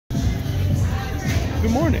Good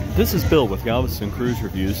morning. This is Bill with Galveston Cruise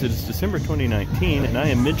Reviews. It is December 2019, and I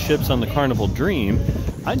am midships on the Carnival Dream.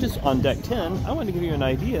 On deck 10, I want to give you an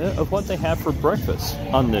idea of what they have for breakfast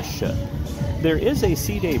on this ship. There is a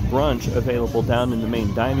sea-day brunch available down in the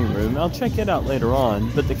main dining room. I'll check it out later on,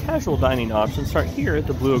 but the casual dining options start here at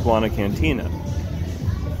the Blue Iguana Cantina.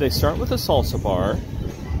 They start with a salsa bar.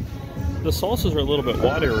 The salsas are a little bit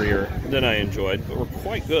waterier than I enjoyed, but were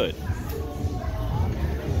quite good.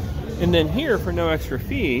 And then here, for no extra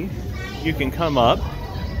fee, you can come up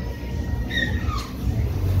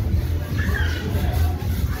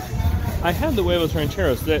I had the huevos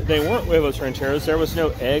rancheros. They weren't huevos rancheros. There was no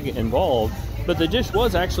egg involved, but the dish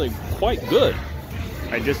was actually quite good.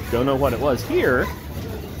 I just don't know what it was. Here,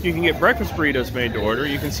 you can get breakfast burritos made to order.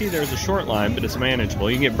 You can see there's a short line, but it's manageable.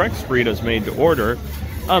 You can get breakfast burritos made to order,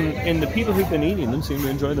 and the people who've been eating them seem to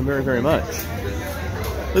enjoy them very, very much.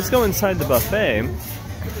 Let's go inside the buffet.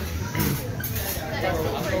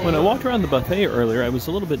 When I walked around the buffet earlier, I was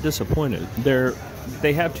a little bit disappointed.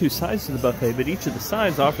 They have two sides to the buffet, but each of the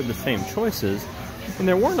sides offer the same choices, and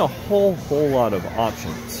there weren't a whole lot of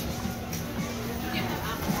options.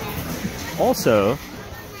 Also,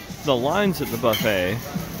 the lines at the buffet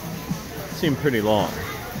seem pretty long.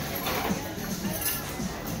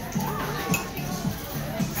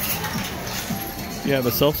 You have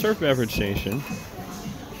a self-serve beverage station,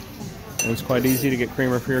 and it's quite easy to get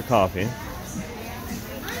creamer for your coffee.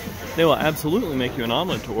 They will absolutely make you an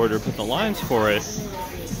omelet to order, but the lines for it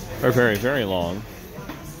are very, very long.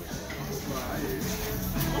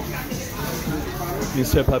 You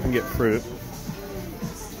step up and get fruit.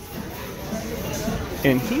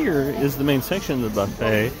 And here is the main section of the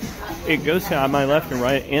buffet. It goes to my left and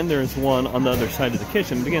right, and there's one on the other side of the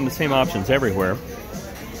kitchen. But again, the same options everywhere.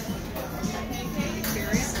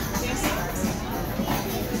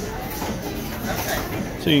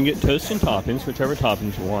 So you can get toast and toppings, whichever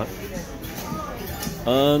toppings you want.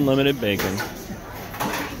 Unlimited bacon.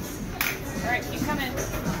 Alright, keep coming.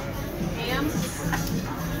 Ham?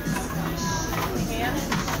 Ham?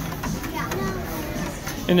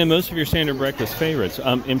 And then most of your standard breakfast favorites.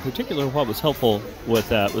 In particular, what was helpful with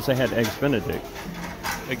that was they had Eggs Benedict.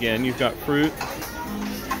 Again, you've got fruit.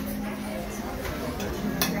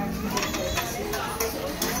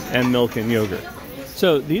 And milk and yogurt.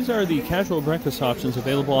 So these are the casual breakfast options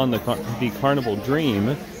available on the Carnival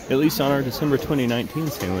Dream, at least on our December 2019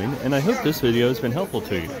 sailing, and I hope this video has been helpful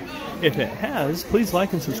to you. If it has, please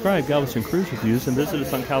like and subscribe Galveston Cruise Reviews and visit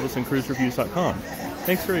us on galvestoncruisereviews.com.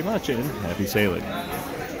 Thanks very much and happy sailing.